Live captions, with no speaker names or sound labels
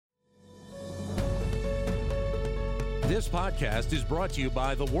This podcast is brought to you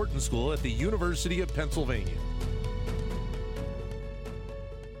by the Wharton School at the University of Pennsylvania.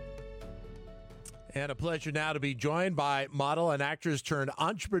 And a pleasure now to be joined by model and actress turned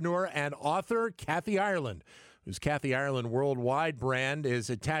entrepreneur and author Kathy Ireland, whose Kathy Ireland Worldwide brand is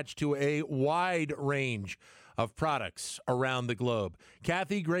attached to a wide range of products around the globe.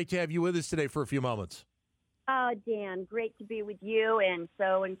 Kathy, great to have you with us today for a few moments. Oh, Dan, great to be with you, and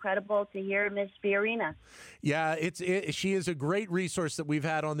so incredible to hear Miss Fiorina. Yeah, she is a great resource that we've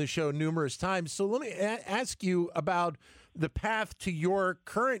had on the show numerous times. So let me ask you about the path to your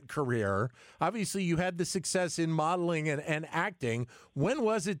current career. Obviously, you had the success in modeling and acting. When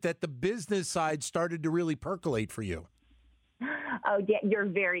was it that the business side started to really percolate for you? Oh, Dan, you're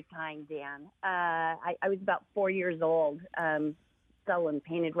very kind, Dan. I was about 4 years old, selling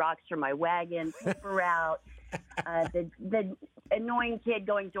painted rocks for my wagon, paper route, the annoying kid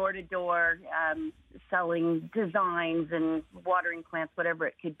going door to door, selling designs and watering plants, whatever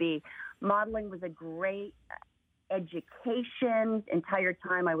it could be. Modeling was a great education. Entire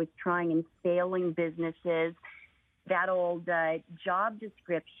time I was trying and failing businesses. That old job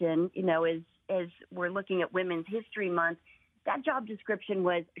description, as we're looking at Women's History Month, that job description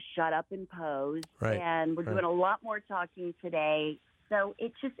was shut up and pose. Right. And we're doing a lot more talking today. So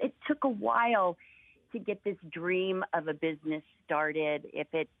it took a while to get this dream of a business started. If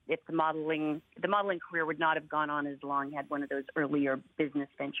the modeling career would not have gone on as long had one of those earlier business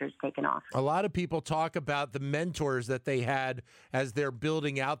ventures taken off. A lot of people talk about the mentors that they had as they're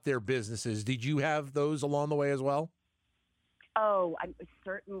building out their businesses. Did you have those along the way as well? Oh,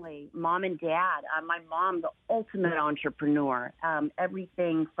 certainly. Mom and Dad. My mom, the ultimate entrepreneur.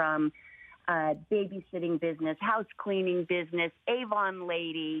 Everything from babysitting business, house cleaning business, Avon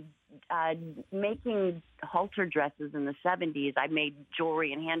lady, making halter dresses in the 70s. I made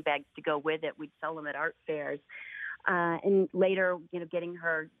jewelry and handbags to go with it. We'd sell them at art fairs. And later, getting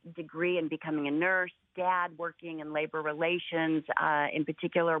her degree and becoming a nurse, Dad working in labor relations, in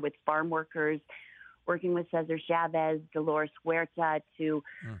particular with farm workers, working with Cesar Chavez, Dolores Huerta to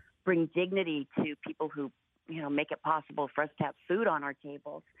bring dignity to people who, make it possible for us to have food on our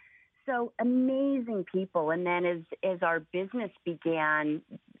tables. So amazing people. And then as our business began,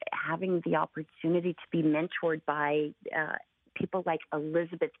 having the opportunity to be mentored by people like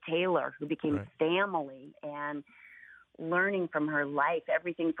Elizabeth Taylor, who became family, and learning from her life,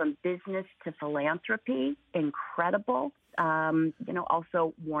 everything from business to philanthropy, incredible.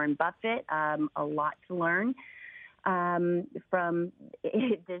 Also Warren Buffett, a lot to learn from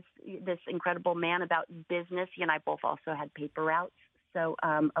this incredible man about business. He and I both also had paper routes. So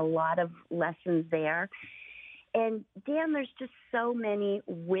a lot of lessons there. And Dan, there's just so many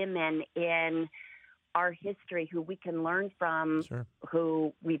women in our history who we can learn from,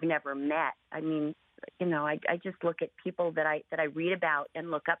 who we've never met. I mean, I just look at people that I read about and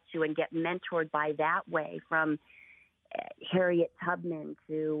look up to and get mentored by that way, from Harriet Tubman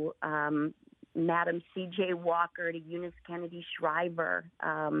to Madam C.J. Walker to Eunice Kennedy Shriver,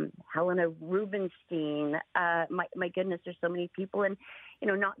 Helena Rubinstein. My goodness, there's so many people, and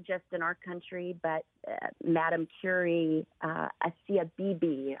not just in our country, but Madame Curie, Asia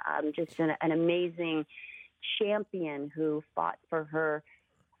Bibi, just an amazing champion who fought for her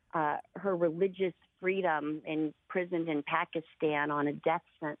religious freedom, imprisoned in Pakistan on a death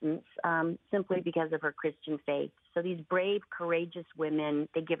sentence, simply because of her Christian faith. So these brave, courageous women,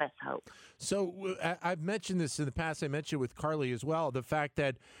 they give us hope. So I've mentioned this in the past. I mentioned with Carly as well, the fact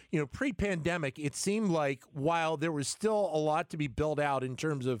that, pre-pandemic, it seemed like while there was still a lot to be built out in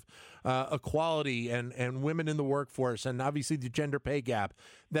terms of equality and women in the workforce and obviously the gender pay gap,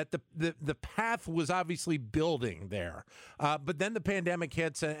 that the path was obviously building there. But then the pandemic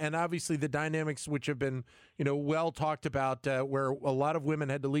hits, and obviously the dynamics which have been, well talked about, where a lot of women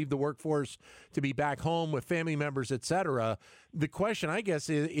had to leave the workforce to be back home with family members, et cetera. The question, I guess,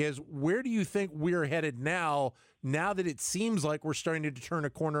 is where do you think we're headed now that it seems like we're starting to turn a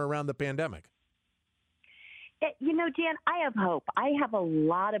corner around the pandemic? Dan, I have hope. I have a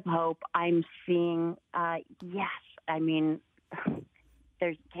lot of hope. I'm seeing, yes, I mean,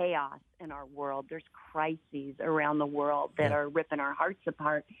 there's chaos in our world. There's crises around the world that are ripping our hearts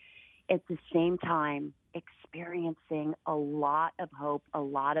apart. At the same time, experiencing a lot of hope, a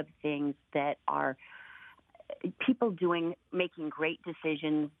lot of things that are people making great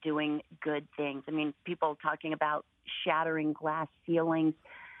decisions, doing good things. I mean, people talking about shattering glass ceilings.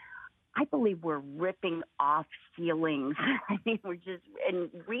 I believe we're ripping off ceilings. I mean, we're just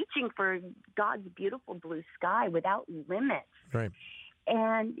reaching for God's beautiful blue sky without limits. Right.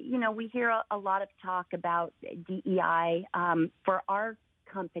 And, we hear a lot of talk about DEI. For our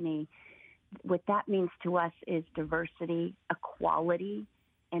company, what that means to us is diversity, equality,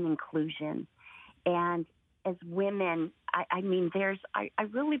 and inclusion. And as women, I mean, I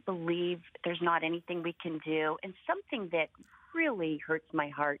really believe there's not anything we can do. And something that really hurts my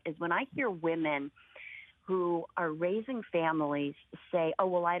heart is when I hear women who are raising families say, oh,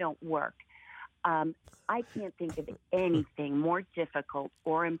 well, I don't work. I can't think of anything more difficult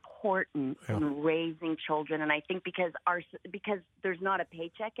or important than raising children. And I think because there's not a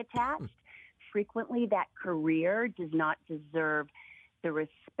paycheck attached, frequently that career does not deserve the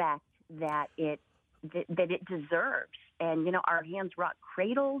respect that it deserves. And, you know, our hands rock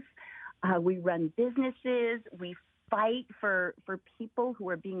cradles. We run businesses. We fight for people who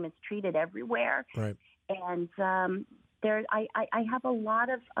are being mistreated everywhere. Right. And I have a lot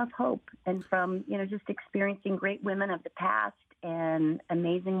of hope, and from, you know, just experiencing great women of the past and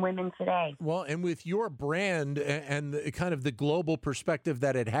amazing women today. Well, and with your brand and the, kind of the global perspective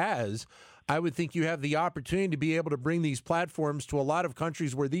that it has, I would think you have the opportunity to be able to bring these platforms to a lot of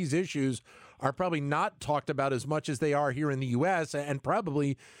countries where these issues are probably not talked about as much as they are here in the U.S. and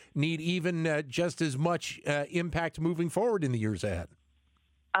probably need even just as much impact moving forward in the years ahead.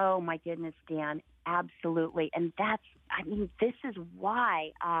 Oh, my goodness, Dan. Absolutely. And this is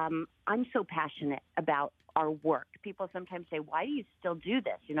why I'm so passionate about our work. People sometimes say, why do you still do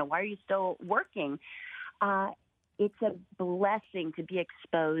this? You know, why are you still working? It's a blessing to be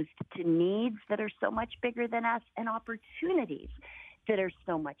exposed to needs that are so much bigger than us and opportunities that are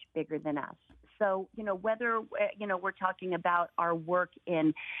so much bigger than us. So, you know, whether, you know, we're talking about our work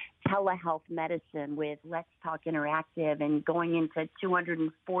in telehealth medicine with Let's Talk Interactive and going into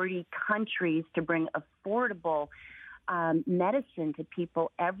 240 countries to bring affordable medicine to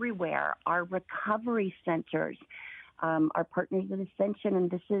people everywhere, our recovery centers, our partners at Ascension, and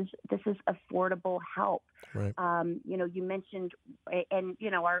this is affordable help. Right. You know, you mentioned, and,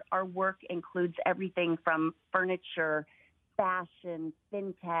 you know, our work includes everything from furniture, fashion,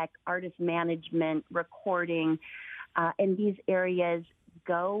 fintech, artist management, recording, and these areas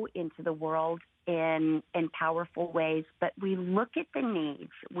go into the world in powerful ways. But we look at the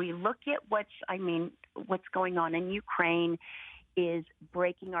needs. We look at what's going on in Ukraine is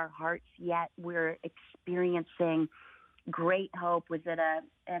breaking our hearts. Yet we're experiencing great hope. Was at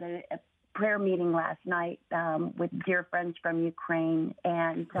a prayer meeting last night with dear friends from Ukraine,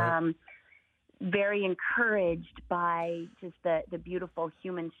 and very encouraged by just the beautiful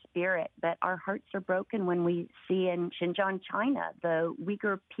human spirit. But our hearts are broken when we see in Xinjiang, China, the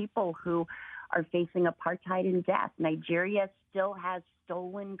Uyghur people who are facing apartheid and death. Nigeria still has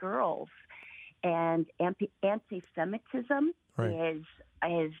stolen girls, and anti-Semitism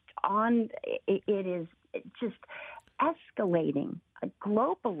is on. It is just escalating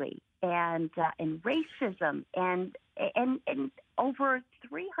globally, and racism and over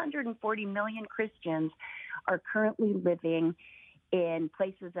 340 million Christians are currently living in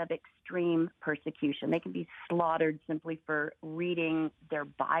places of extreme persecution. They can be slaughtered simply for reading their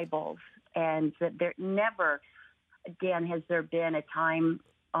Bibles. And there never, Dan, has there been a time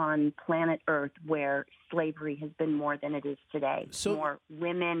on planet Earth where slavery has been more than it is today. So, more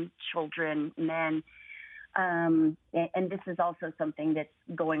women, children, men. And this is also something that's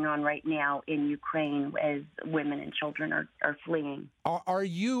going on right now in Ukraine as women and children are fleeing. Are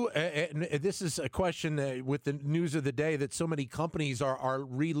you, and this is a question with the news of the day, that so many companies are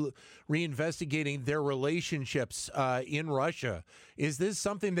reinvestigating their relationships in Russia. Is this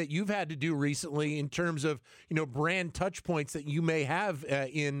something that you've had to do recently in terms of, you know, brand touch points that you may have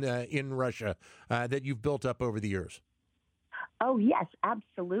in Russia that you've built up over the years? Oh, yes,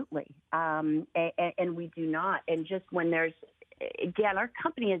 absolutely. And we do not. And just when there's, again, our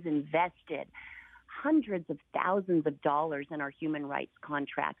company has invested hundreds of thousands of dollars in our human rights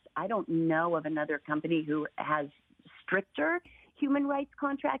contracts. I don't know of another company who has stricter human rights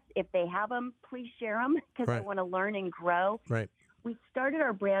contracts. If they have them, please share them, because I want to learn and grow. Right. We started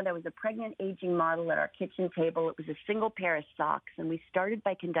our brand. I was a pregnant aging model at our kitchen table. It was a single pair of socks, and we started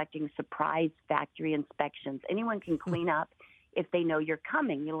by conducting surprise factory inspections. Anyone can clean up if they know you're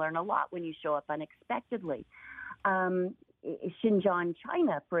coming. You learn a lot when you show up unexpectedly. Xinjiang,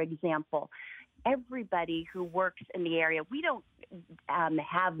 China, for example, everybody who works in the area, we don't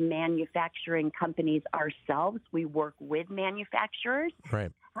have manufacturing companies ourselves. We work with manufacturers.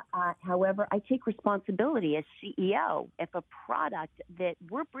 Right. However, I take responsibility as CEO. If a product that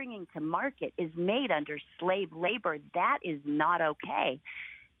we're bringing to market is made under slave labor, that is not okay.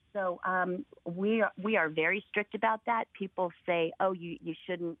 So we are very strict about that. People say, oh, you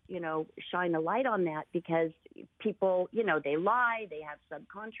shouldn't, you know, shine a light on that because people, you know, they lie, they have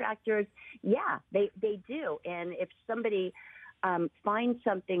subcontractors. Yeah, they do. And if somebody find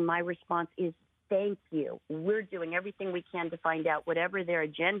something, my response is, thank you. We're doing everything we can to find out whatever their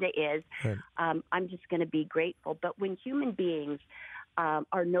agenda is. Right. I'm just going to be grateful. But when human beings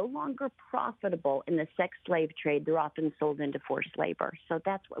are no longer profitable in the sex slave trade, they're often sold into forced labor. So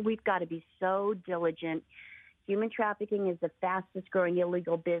that's what we've got to be so diligent. Human trafficking is the fastest growing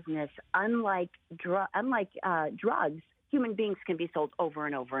illegal business. Unlike drugs, human beings can be sold over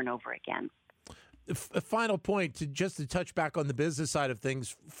and over and over again. A final point, to touch back on the business side of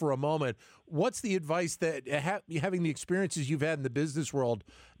things for a moment. What's the advice that, having the experiences you've had in the business world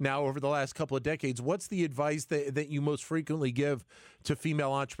now over the last couple of decades, what's the advice that you most frequently give to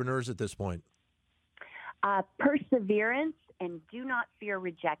female entrepreneurs at this point? Perseverance, and do not fear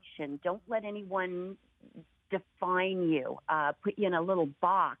rejection. Don't let anyone define you, put you in a little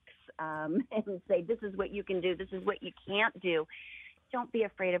box and say, this is what you can do, this is what you can't do. Don't be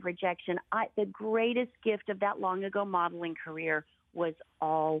afraid of rejection. The greatest gift of that long ago modeling career was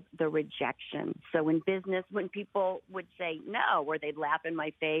all the rejection. So in business, when people would say no, or they'd laugh in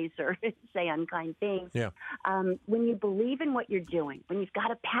my face or say unkind things, when you believe in what you're doing, when you've got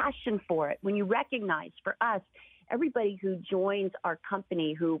a passion for it, when you recognize, for us, everybody who joins our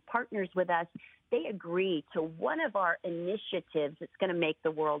company, who partners with us, they agree to one of our initiatives that's going to make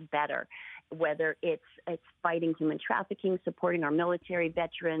the world better, whether it's fighting human trafficking, supporting our military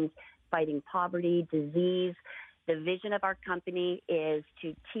veterans, fighting poverty, disease. The vision of our company is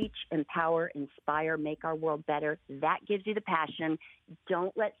to teach, empower, inspire, make our world better. That gives you the passion.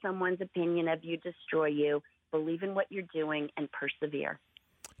 Don't let someone's opinion of you destroy you. Believe in what you're doing and persevere.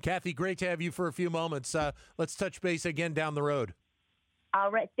 Kathy, great to have you for a few moments. Let's touch base again down the road. All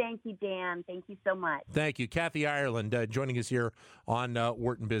right. Thank you, Dan. Thank you so much. Thank you. Kathy Ireland joining us here on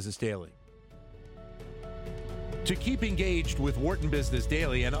Wharton Business Daily. To keep engaged with Wharton Business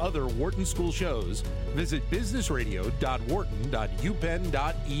Daily and other Wharton School shows, visit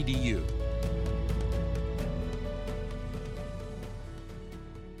businessradio.wharton.upenn.edu.